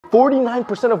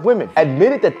49% of women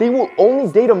admitted that they will only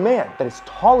date a man that is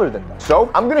taller than them. So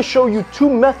I'm gonna show you 2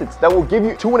 methods that will give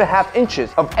you 2.5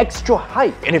 inches of extra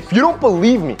height. And if you don't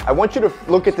believe me, I want you to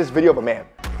look at this video of a man.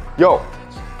 Yo,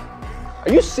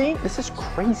 are you seeing? This is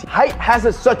crazy. Height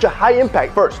has such a high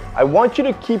impact. First, I want you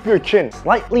to keep your chin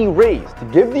slightly raised to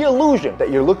give the illusion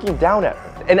that you're looking down at her.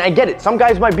 And I get it, some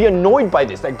guys might be annoyed by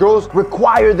this, that girls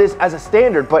require this as a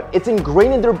standard, but it's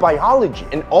ingrained in their biology.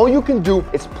 And all you can do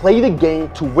is play the game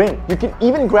to win. You can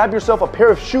even grab yourself a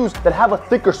pair of shoes that have a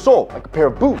thicker sole, like a pair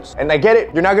of boots. And I get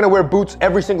it, you're not gonna wear boots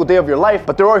every single day of your life,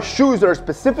 but there are shoes that are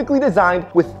specifically designed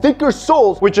with thicker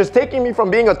soles, which is taking me from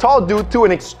being a tall dude to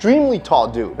an extremely tall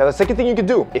dude. Now, the second thing you can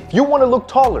do, if you wanna look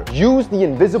taller, use the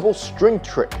invisible string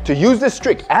trick. To use this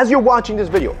trick, as you're watching this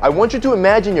video, I want you to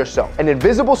imagine yourself an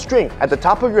invisible string at the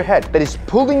top of your head that is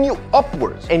pulling you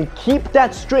upwards, and keep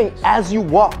that string as you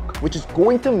walk, which is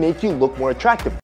going to make you look more attractive.